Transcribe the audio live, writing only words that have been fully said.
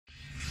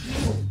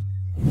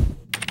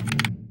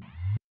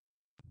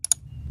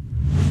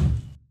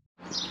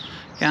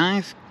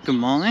Guys, good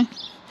morning.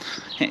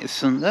 It's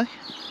Sunday.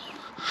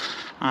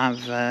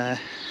 I've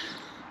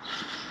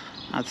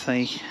I'd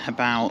say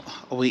about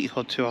a week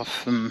or two off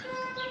from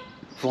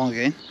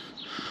vlogging,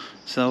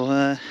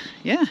 so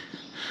yeah,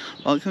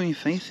 welcome your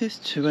faces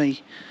to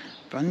a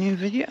brand new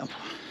video.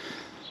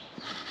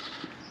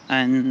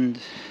 And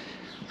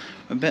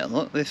with a bit of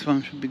luck, this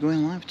one should be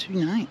going live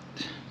tonight,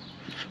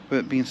 with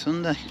it being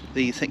Sunday,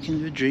 the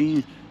 2nd of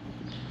June.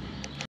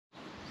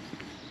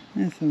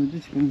 Yeah, so we're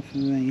just going for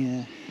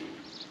a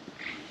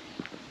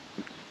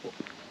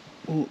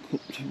walk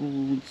up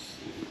towards...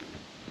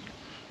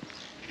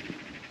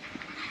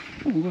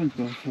 I'm going to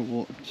go for a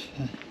walk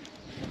to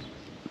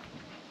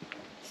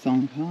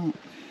Stone Park.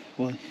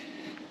 Well,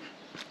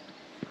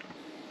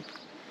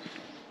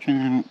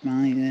 trying out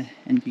my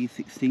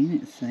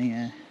ND16. It's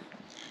a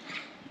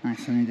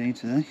nice sunny day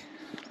today,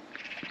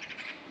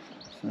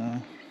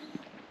 so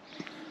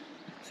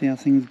see how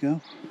things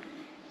go.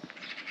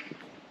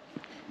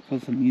 Of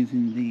course, I'm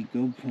using the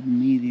GoPro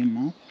medium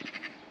mount.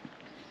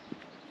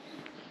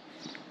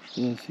 For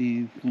those of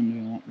you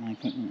wondering what my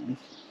equipment is.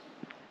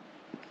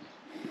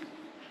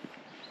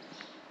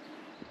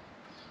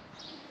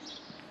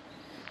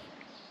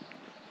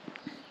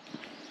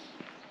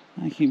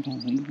 I keep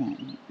on thinking about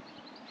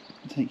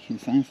taking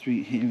side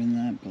street here and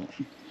there, but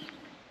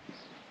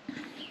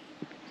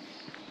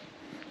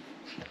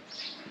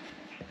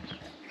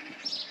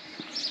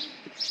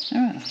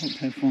alright, I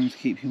hope everyone's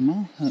keeping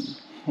well.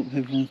 Hope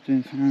everyone's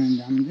doing fine and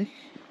dandy.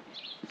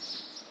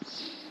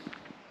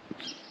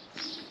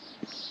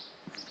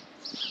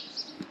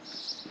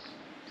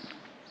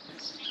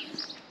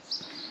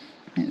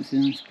 It's a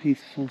nice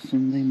peaceful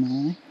Sunday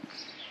morning.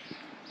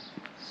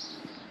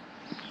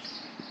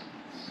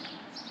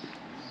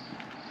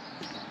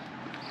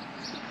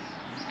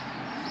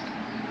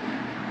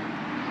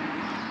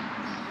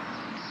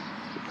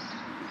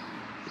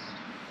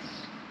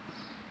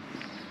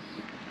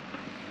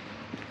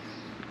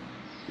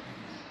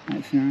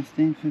 It's a nice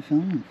day for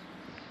filming.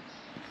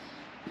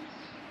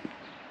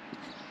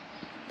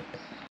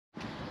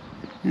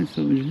 And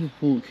so we're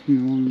just walking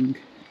along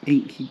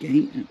Achy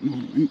Gate at the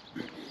moment,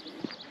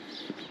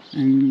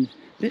 and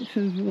a bit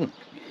further up,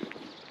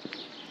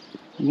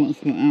 I want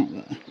to put out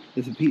there,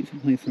 there's a pizza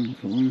place on the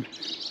corner,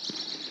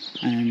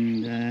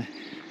 and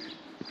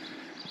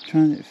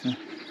tried it for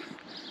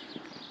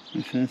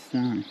the first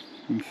time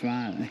on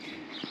Friday,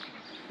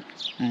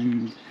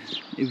 and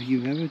if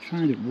you've ever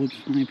tried a wood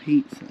fire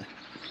pizza,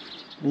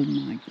 oh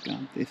my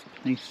god, this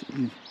place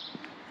is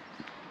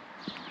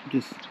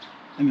just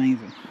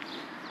amazing.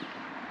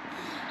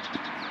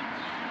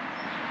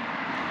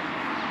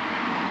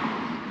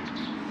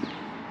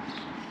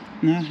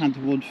 Now I had the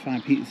wood fire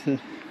pizza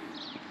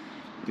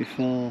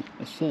before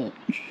as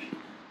such.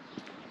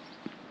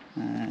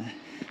 I'd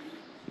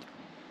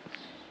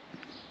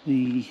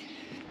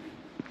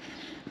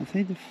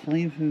say the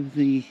flavour of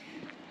the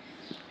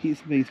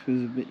pizza base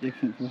was a bit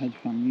different compared to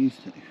what I'm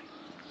used to.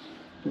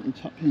 But the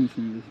toppings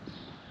and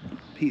the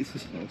pizza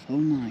sauce, oh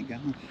my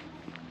god.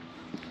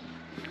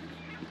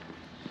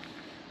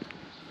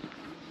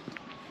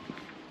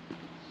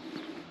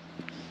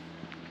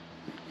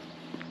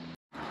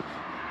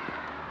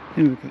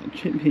 Here we've got a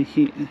chip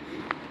here,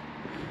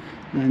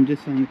 then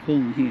just on the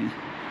corner here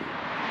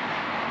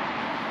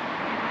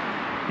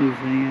is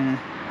a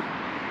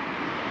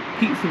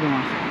pizza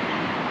bar.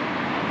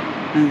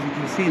 And as you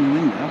can see in the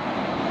window,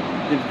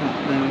 they've got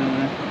their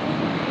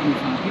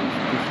wood-fire pizza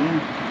just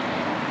there.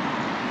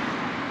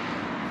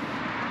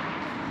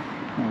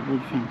 Well,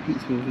 wood-fire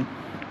pizza oven.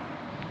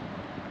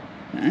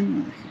 But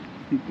anyway,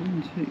 we're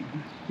going to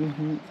go have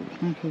a look at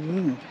Blackpool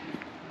Road.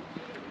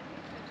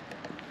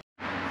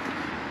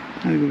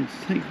 Now we're going to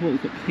take a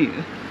walk up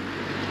here.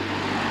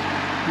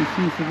 As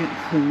soon as I get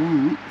to the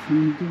right, I'm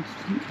going to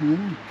take a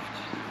left.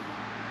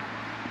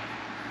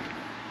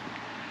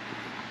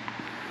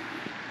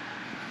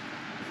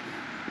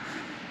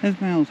 There's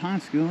my old high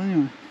school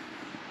anyway.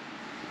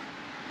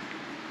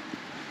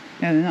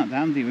 Yeah, they're not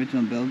down the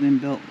original building,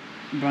 built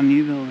a brand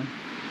new building.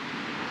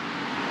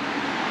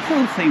 It's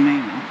all the same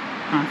name now,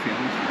 Highfield.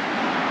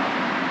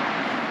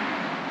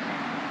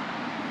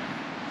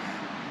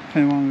 If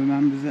anyone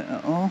remembers it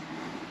at all.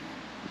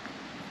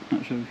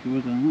 Not sure if you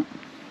would or not.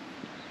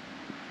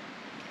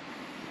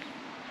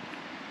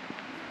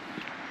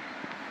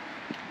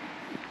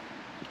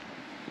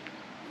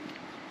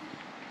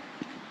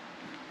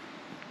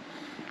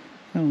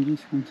 So we'll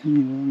just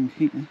continue along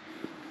here.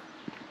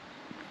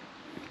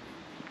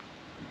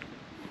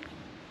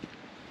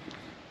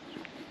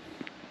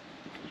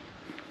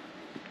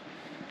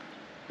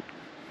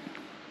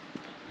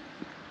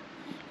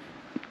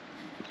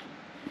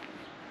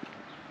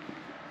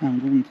 I'm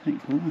going to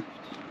take a left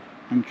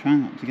and try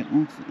not to get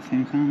lost at the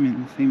same time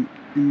in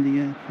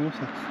the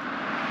process.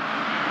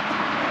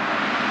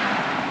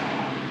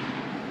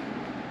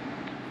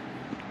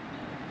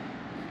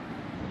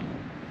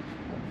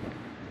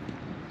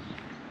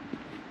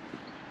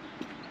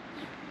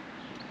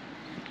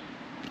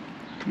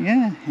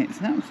 Yeah, it's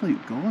an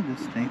absolute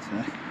gorgeous day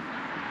today.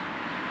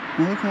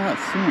 Now look at that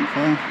sun up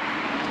there.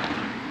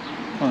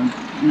 Well,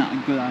 not a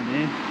good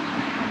idea.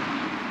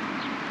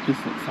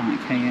 Just looks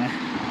like a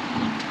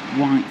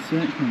white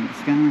circle in the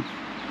sky.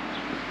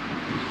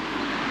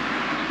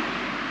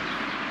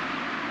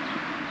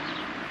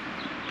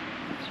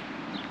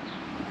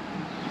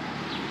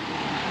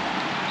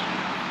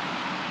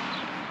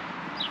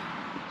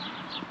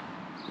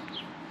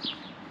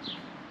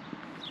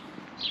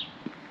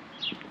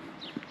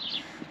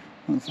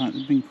 Looks like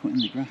they've been cutting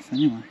the grass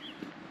anyway.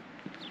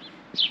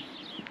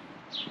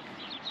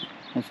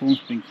 Or someone's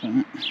been cutting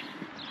it.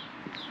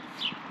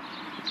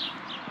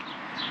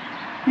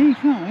 Yeah, you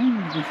can't win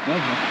with this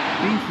weather.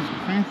 Jesus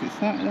Christ, it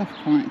started off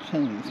quite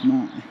chilly this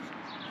morning.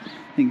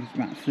 I think it's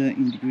about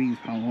 13 degrees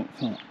by what I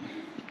thought.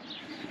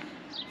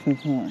 So I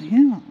thought,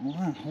 yeah,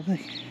 wow,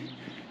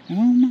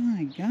 oh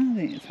my god,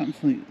 it's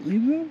absolutely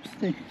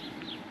roasting.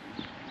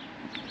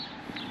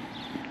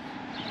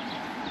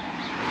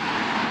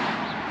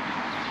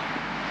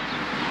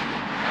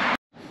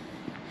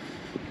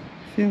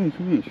 See how we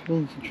come much full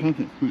of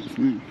traffic lights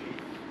now.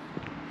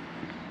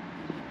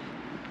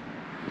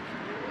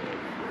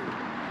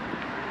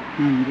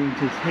 I'm going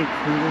to take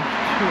the left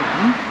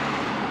turn.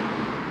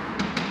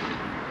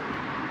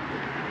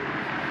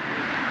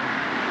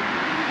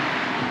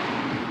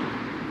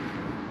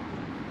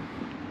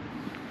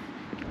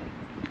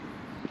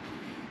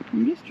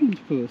 I'm just trying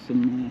to cover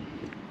some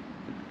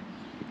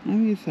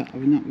areas that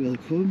I've not really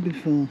covered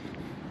before,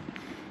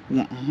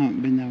 that I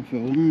haven't been down for a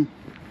while.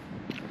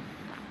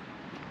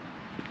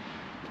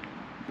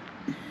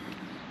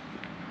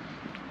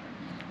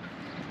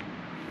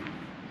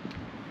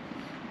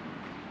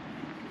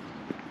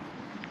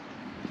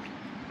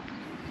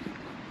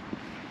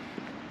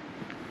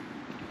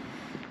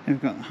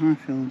 We've got the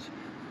Highfield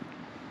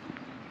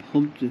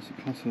pub just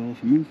across the road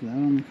from us there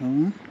on the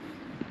corner.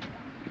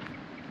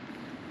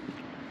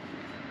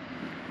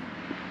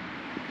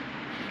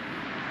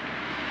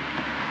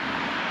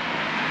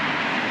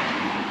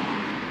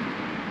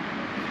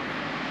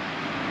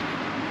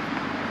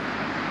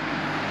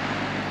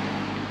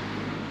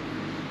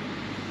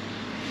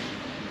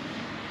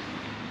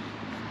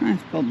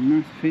 Nice pub,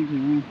 nice food as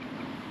well.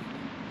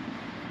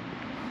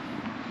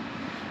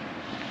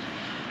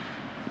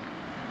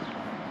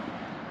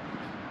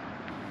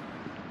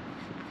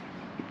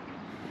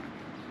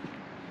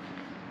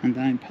 And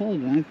I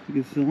apologise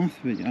because the last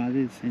video I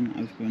did say that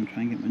I was going to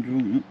try and get my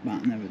drone up, but I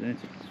never did.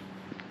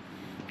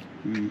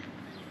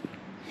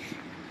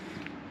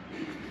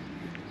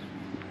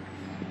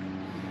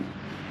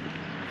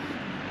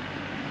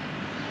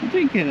 I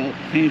do get up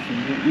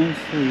occasionally, but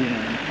mostly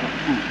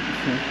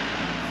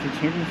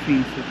photography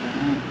and stuff like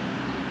that.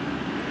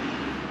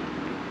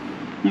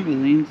 Not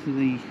really into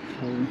the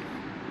whole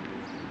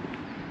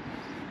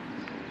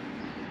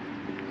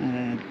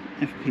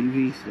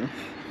FPV stuff.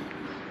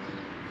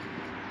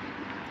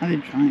 I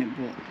did try it,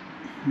 but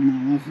no,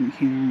 I wasn't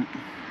keen on it.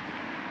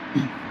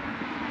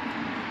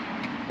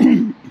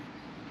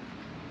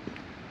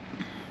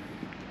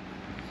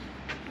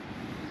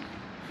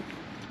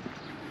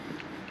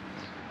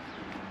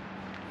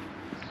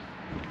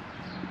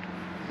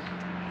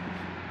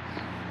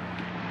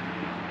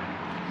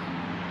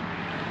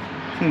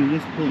 So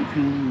this boat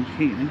along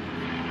here.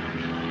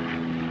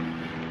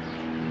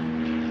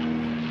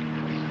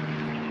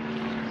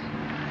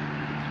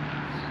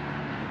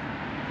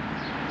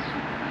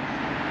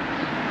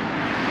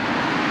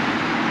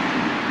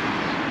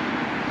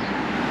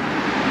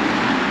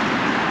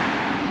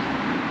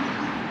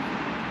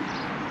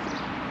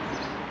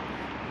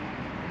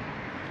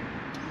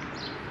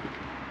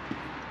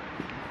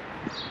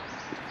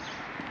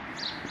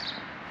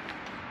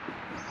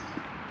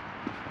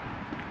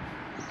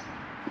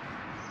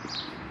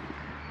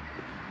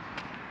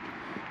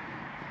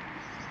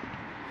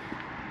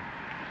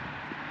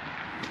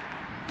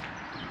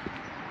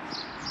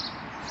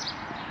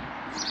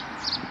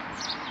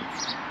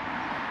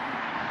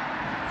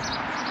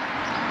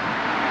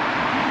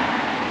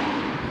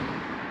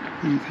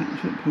 And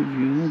catch up with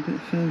you a little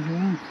bit further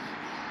on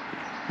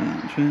at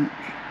that church.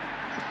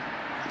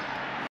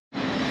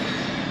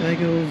 There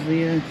goes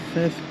the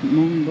first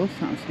morning bus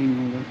that I've seen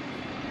all there.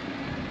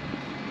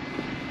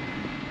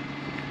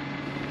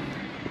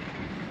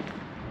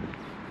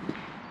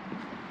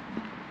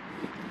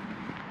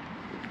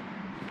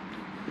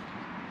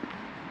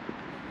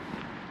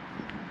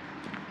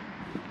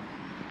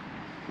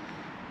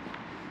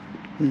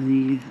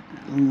 The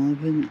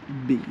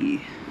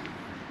 11B.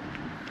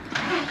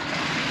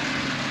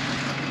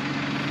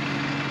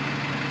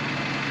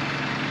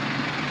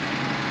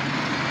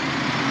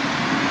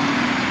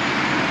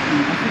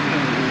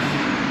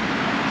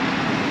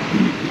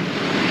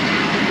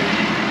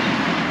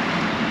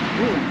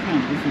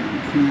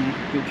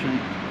 Good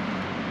shape.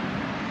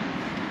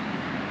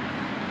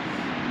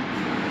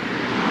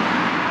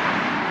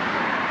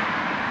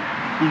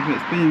 Like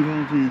it's been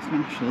involved in a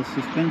smash, the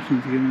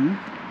suspension's going up.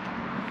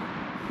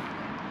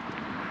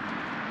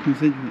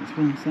 Considering it's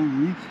one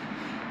side,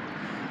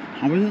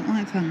 I wouldn't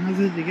like to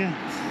hazard a guess.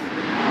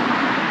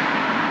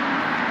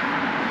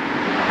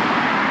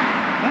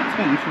 That's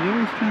why you should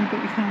always try and put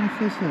your car in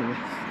full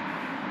service.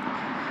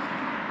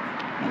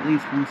 at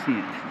least once a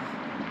year.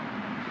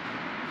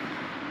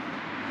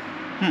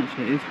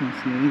 Actually, it is once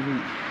a year, isn't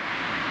it?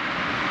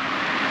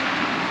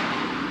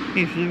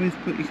 You should always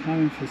put your car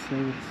in for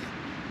service.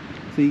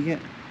 So you get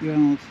your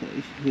MOT, so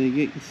you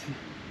get your...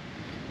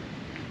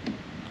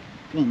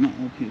 Well, not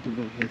all people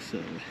go for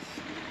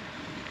service,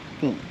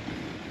 but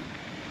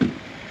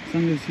as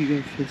long as you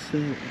go for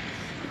service,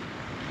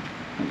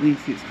 at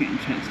least it's getting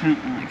checked out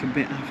like a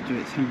bit after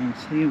it's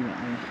MOT or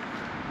whatever.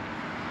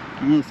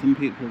 I know some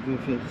people go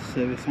for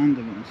service and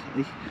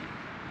MOT,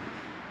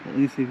 but at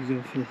least if you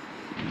go for...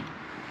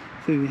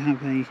 So if you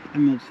have a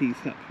MOT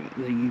separate,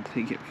 then you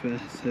take it for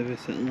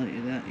service at a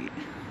later date.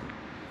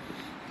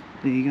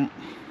 There you got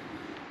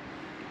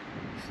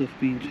stuff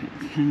being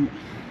checked out.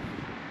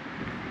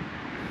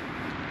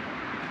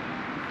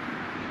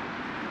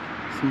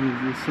 So if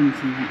there's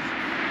something that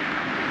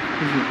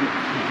doesn't look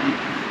right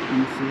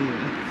on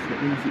service, at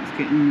least it's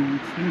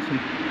getting attention.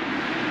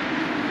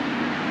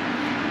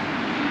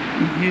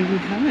 And here we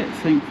have it,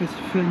 St.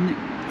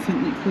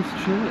 Nicholas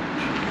Church.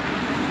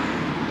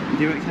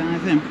 Do you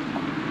recognise him?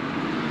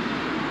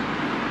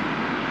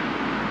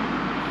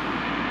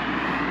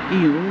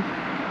 Eel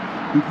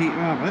and Peter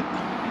Rabbit.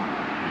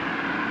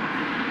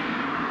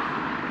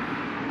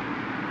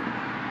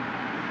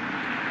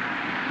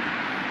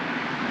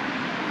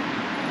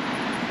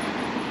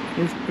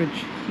 This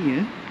bridge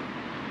here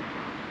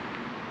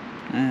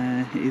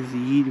is the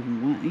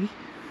Eden Way.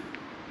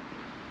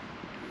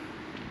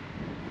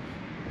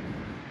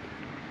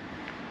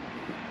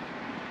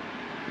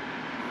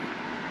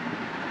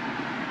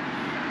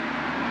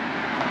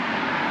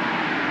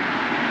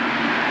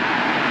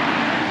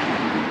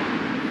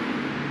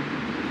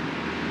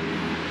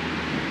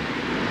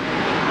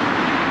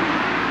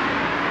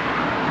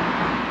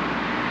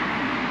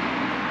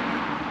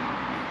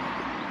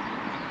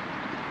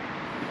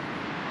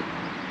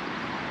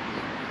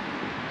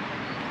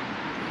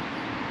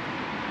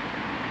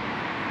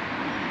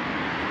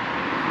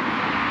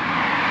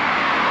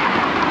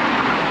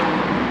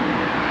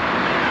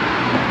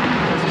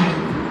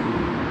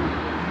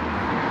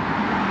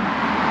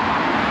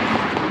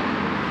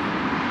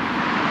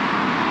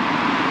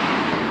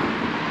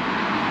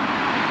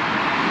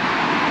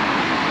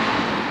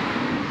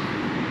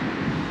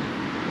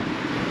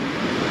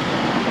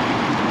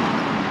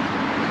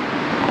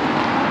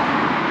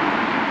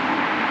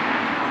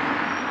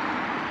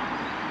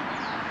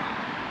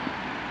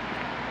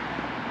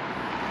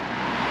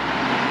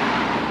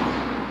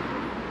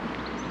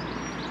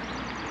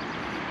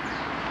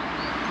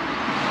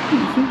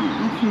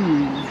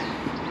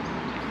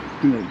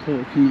 And they're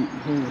walking up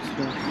Horse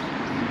Way.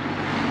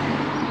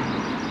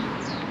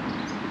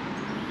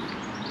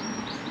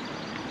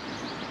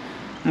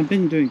 I've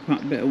been doing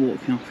quite a bit of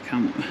walking off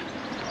camera.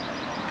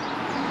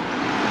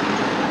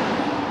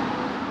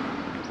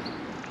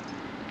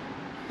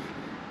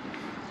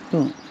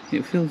 But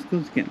it feels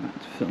good to get back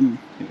to filming,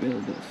 it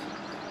really does.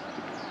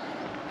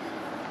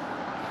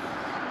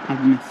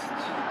 I've missed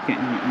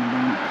getting out and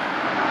about.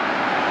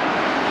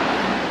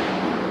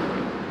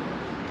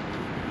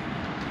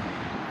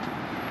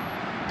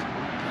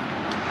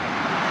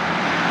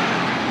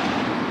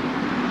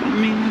 I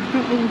mean, I've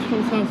got over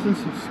 12,000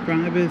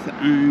 subscribers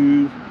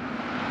and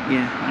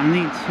yeah, I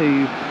need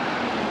to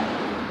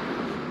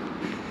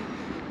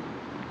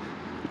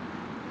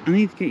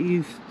get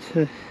used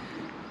to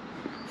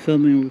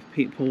filming with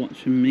people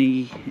watching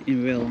me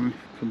in real life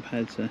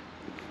compared to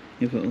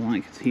if it was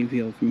like a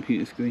TV or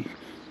computer screen.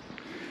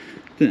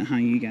 Don't know how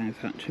you guys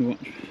actually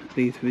watch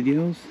these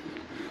videos.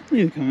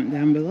 Leave a comment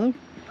down below.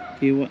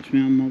 Do you watch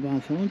me on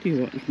mobile phone? Do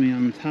you watch me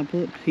on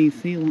tablet,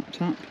 PC,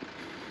 laptop?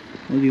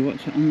 Or do you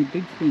watch it on the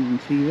big screen on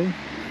TV?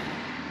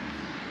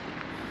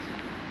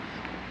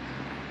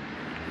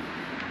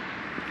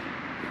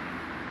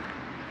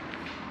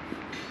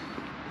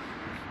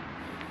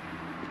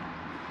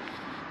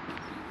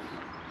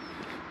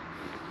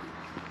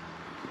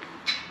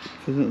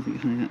 I don't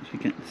think I actually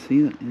get to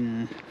see that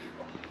in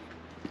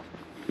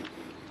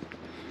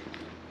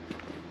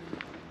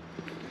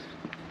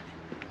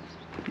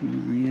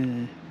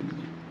my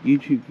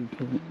YouTube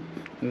report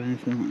or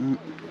anything like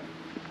that.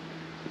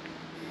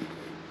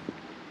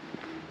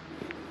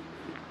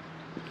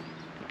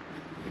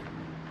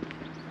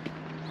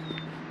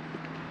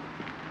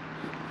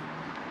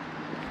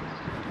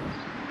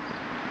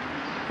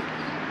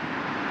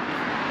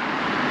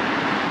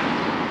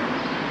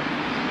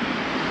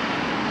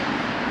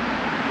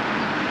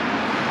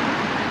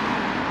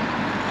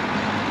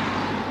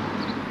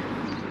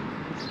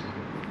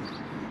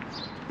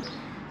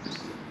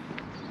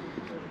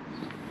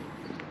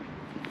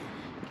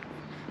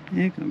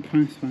 Yeah, got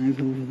price buys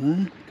over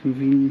there,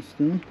 convenience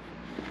store,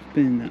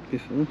 been in that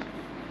before.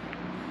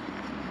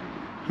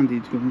 Handy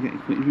to go and get a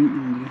quick drink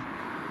now and again.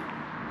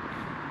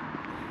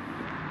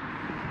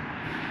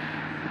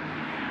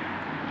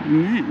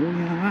 And now we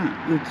are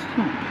at the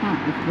top part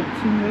of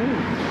Blackpool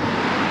Road.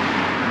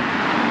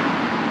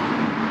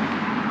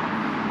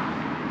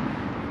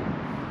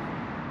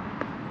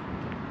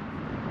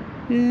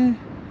 Yeah,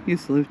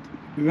 used to live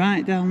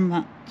right down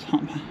that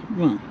top,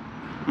 well,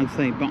 I'd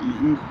say bottom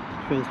end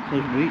towards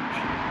Pleasure Beach.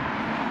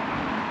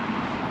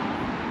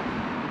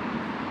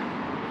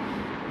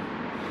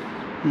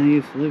 And I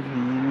used to live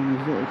around there when I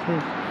was a little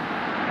kid.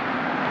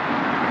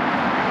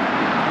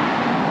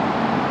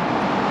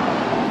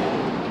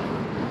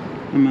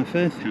 And my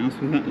first house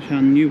was actually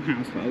a new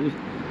house, but I was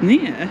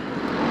near a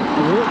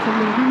walk on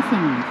the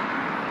hillside.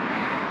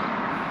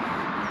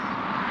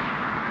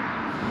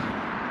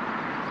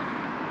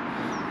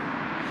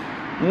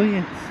 Oh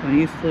yes, I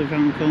used to live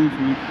around the corner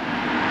from it.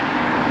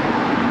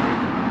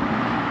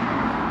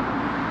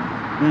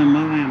 Then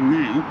where I am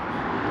now,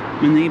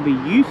 my neighbour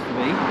used to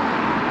be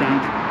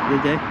Dad the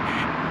Dish,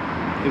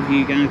 if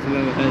you guys have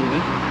ever heard of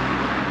it.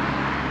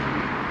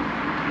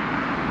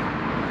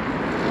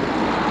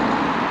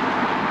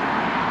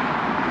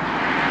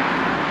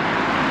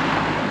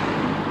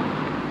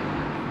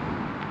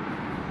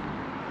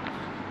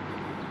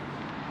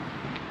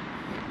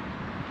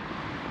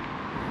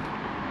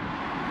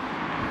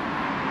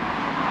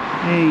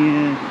 He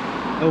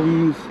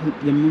owns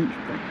the Munch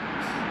Box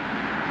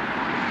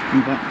in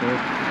Blackpool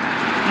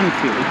and a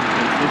few other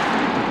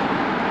places.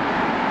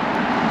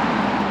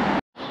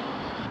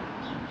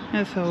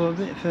 Yeah, so a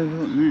bit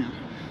further up now.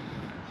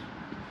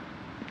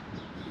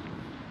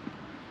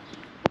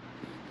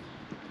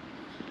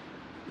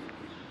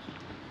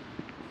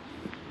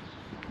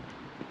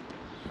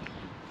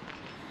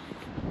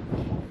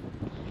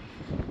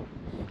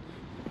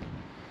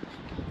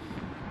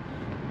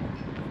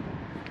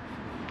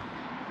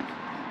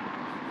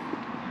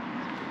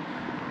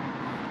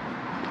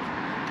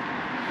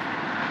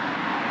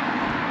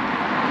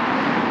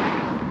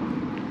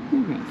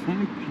 We've got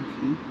side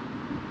passing.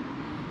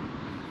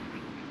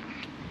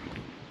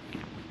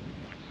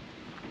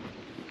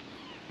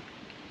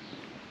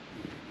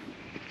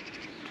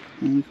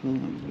 And look at all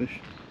that rubbish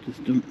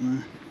just dumped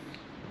there.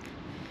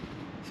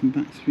 Some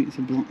back streets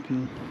of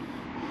Blackpool.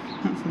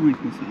 That's all I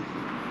can say.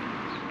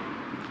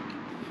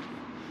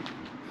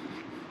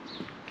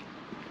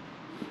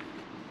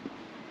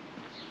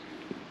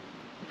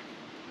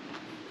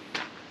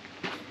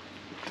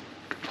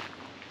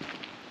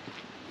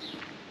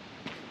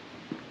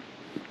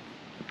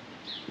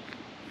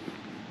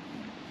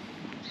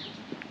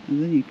 And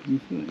then you come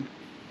through to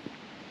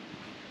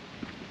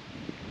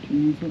a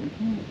nice little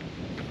park.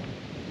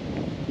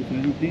 Just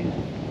out here.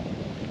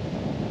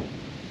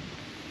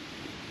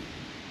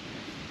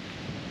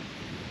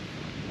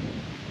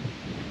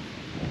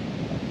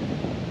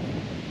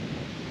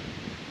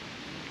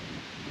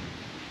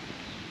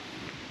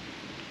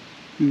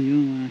 And the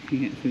only way I can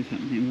get through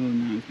that main road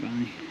now is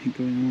by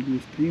going along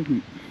this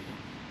pavement.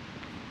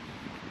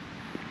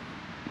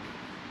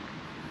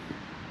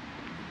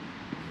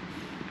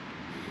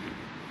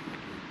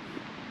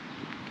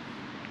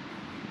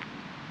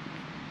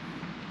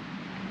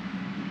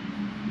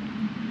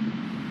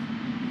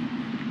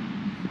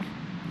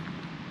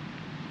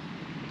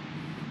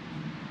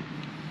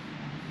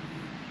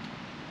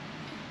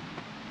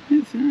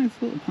 It's a nice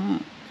little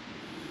park.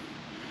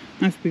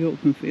 Nice big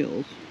open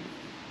field.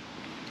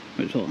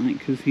 Which I like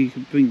because you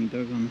could bring your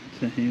dog on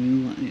to here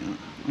and let it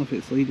off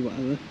its lead or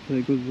whatever for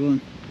a good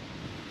run.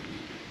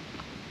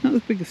 Not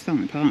as big as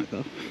Stanley Park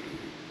though,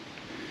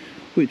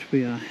 which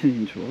we are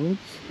heading towards.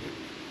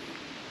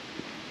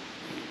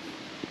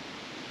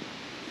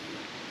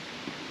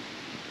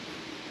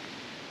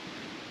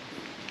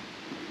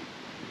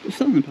 But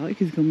Stanley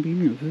Park is going to be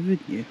another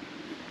video.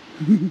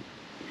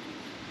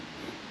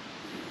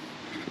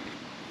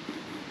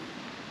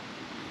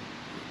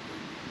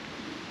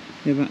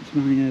 Go back to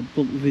my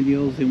bulk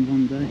videos in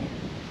one day.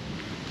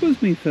 It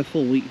was me for a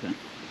full week then.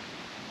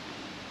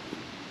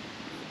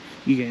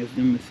 You guys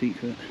know my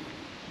secret.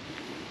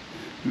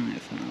 Alright,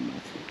 it's not that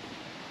bad.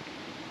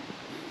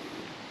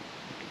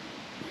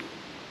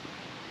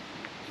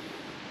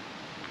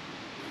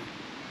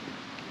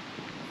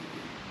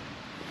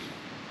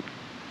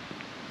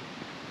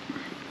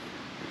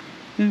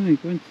 Then we're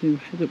going to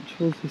head up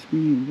towards this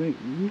main road.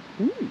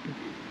 Ooh.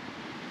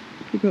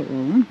 Look at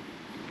all that.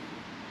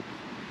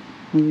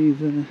 All these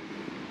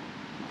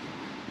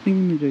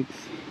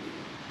thingamajigs,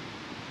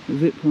 a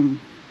zip line,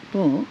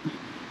 but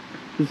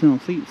there's no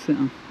seats to sit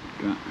on.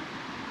 Right.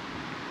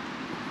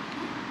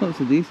 That's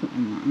a decent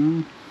one, that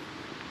now.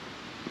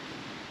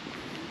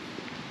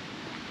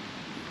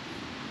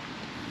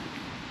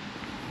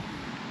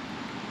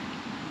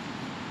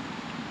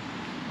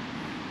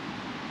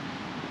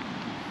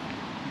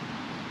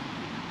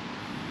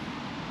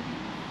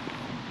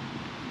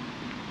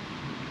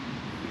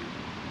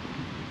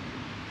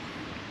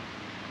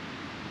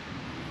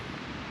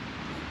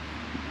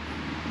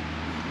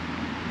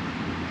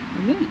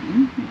 And then,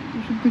 we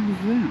should bring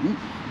us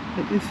out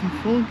at this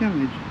Ford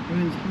garage,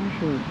 Ruins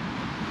Harshwood.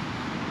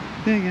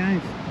 Okay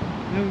guys,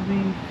 that was me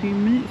a few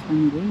minutes,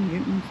 I'm going to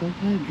get myself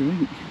a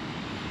drink.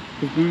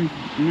 Because my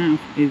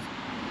mouth is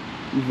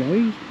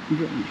very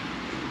dry.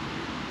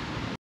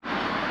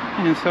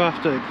 And so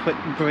after a quick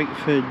break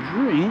for a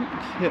drink,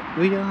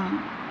 we are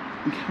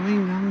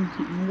carrying on a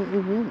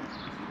little walk.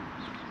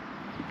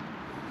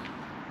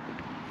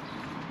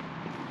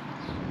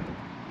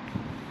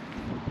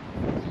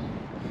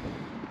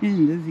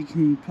 And as you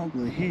can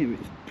probably hear,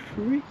 it's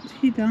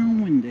pretty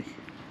downwindy.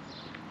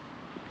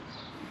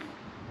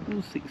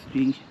 Full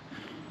 6G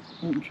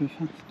ultra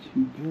fast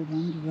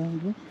broadband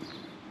available.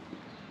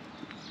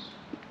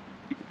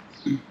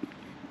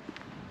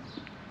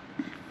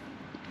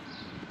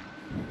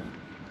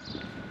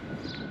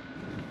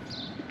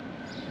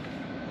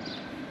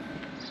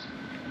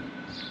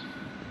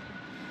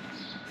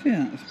 So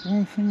yeah, that's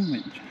one thing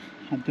which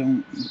I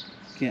don't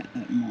get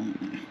at the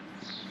moment now.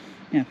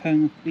 Yeah, fair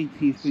enough,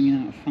 BT's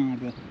bringing out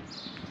fibre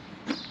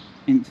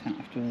internet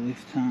after all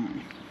this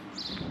time.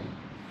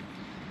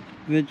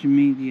 Virgin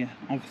Media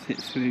offers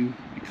it through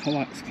a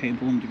coax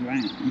cable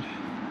underground.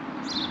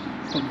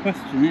 But the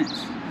question is,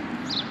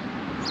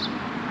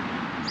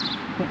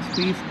 what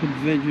speeds could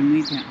Virgin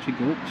Media actually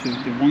go up to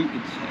if they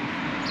wanted to?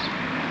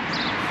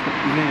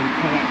 Via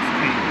coax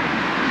cable,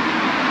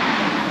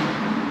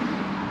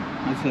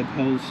 as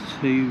opposed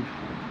to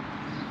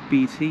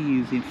BT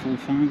using full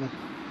fibre.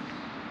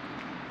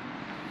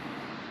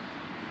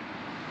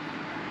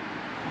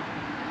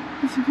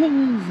 I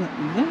suppose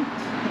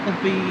that'll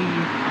be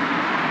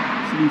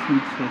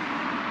something to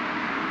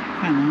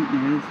find out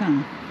near the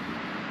time.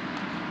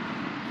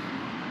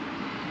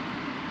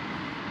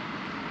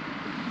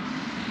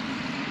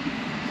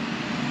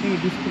 We'll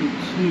just go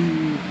to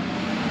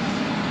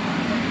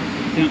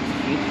the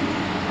Oxford.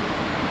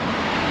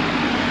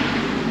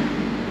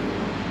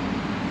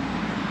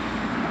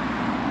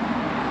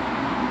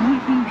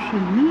 Might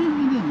function, no, I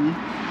don't know.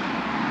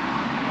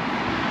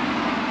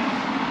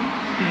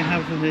 You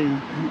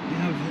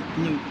have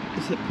no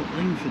separate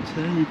lane for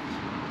turning.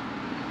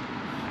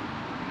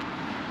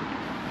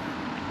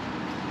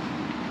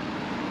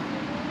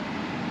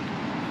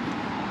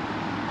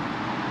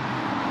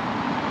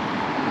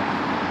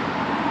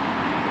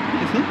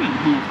 It's not about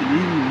half an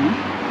hour now.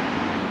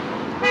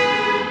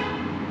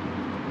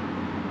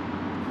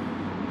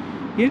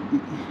 Yep.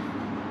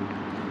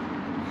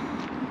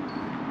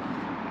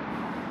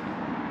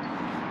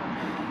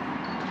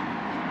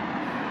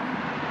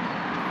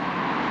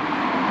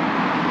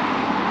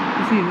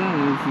 See that,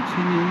 there's a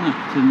turning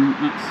left and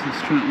that's the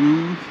straight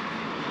line.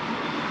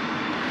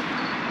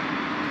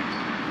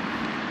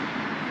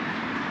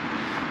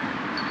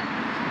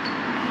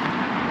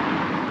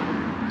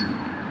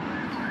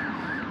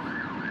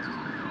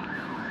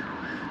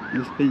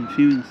 There's been a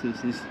few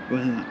instances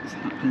where that's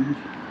happened.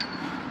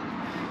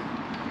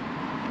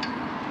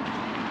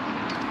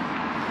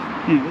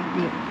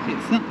 Yeah,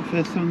 it's not the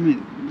first time, it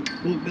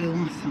won't be the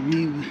last time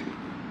either.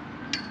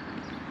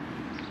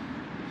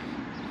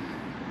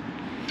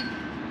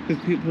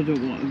 Because people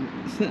don't want to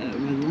sit at a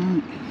red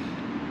light.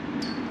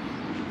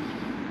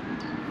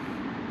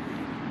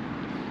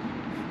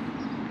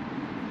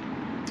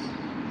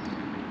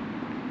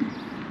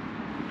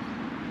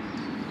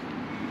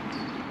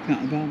 Got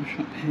a barber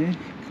shop here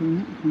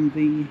coming up on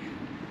the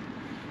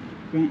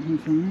right hand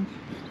side.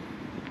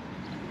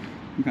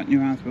 We've got New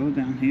House Road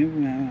down here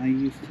where I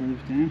used to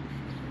live down.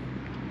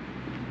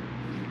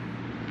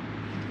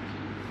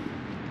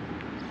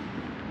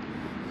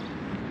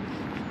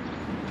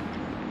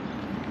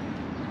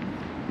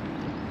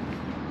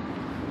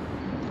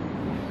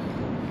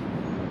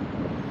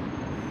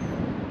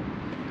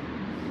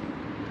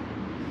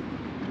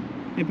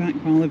 Back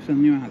when I lived on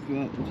New House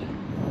Road,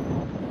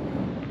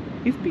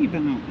 it used to be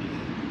about,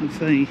 I'd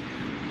say,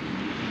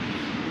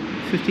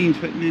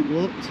 15-20 minute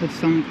walk to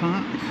Sun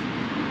Park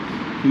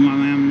from where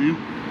I am now.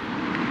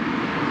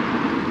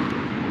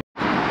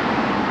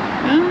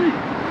 Alright,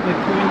 we're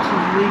coming to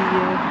the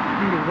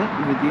end of that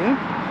video.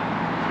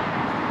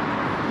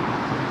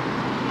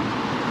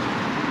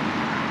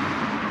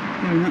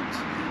 Yeah, we're not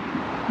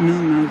a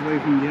million miles away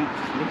from the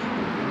Oxford.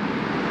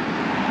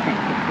 Got a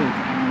couple of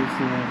cars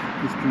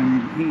just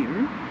joining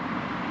here.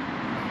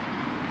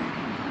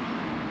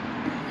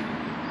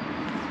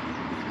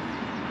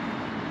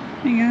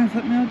 Hey guys,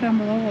 let me know down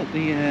below what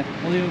the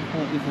audio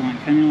quality is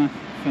like anyway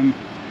from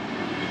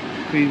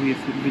previous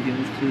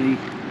videos to the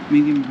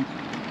medium one.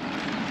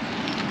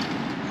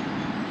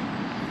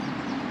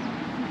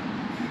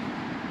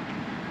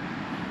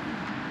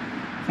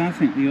 So I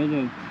think the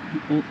audio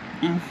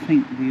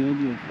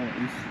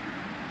quality is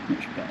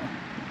much better.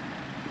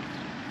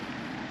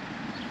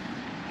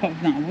 Apart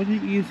from that, I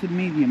wouldn't use the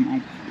medium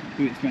mod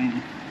if it's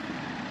raining.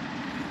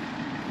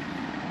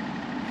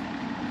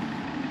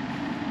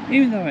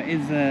 Even though it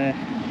is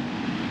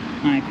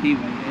IP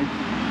rated.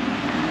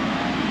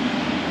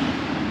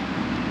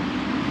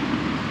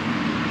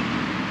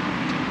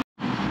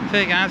 So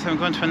hey guys, I'm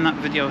going to end that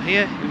video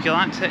here. If you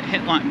liked it,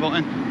 hit the like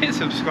button, hit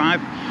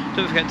subscribe.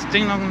 Don't forget to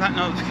ding along that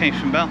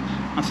notification bell.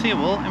 I'll see you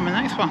all in the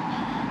next one.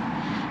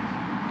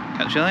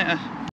 Catch you later.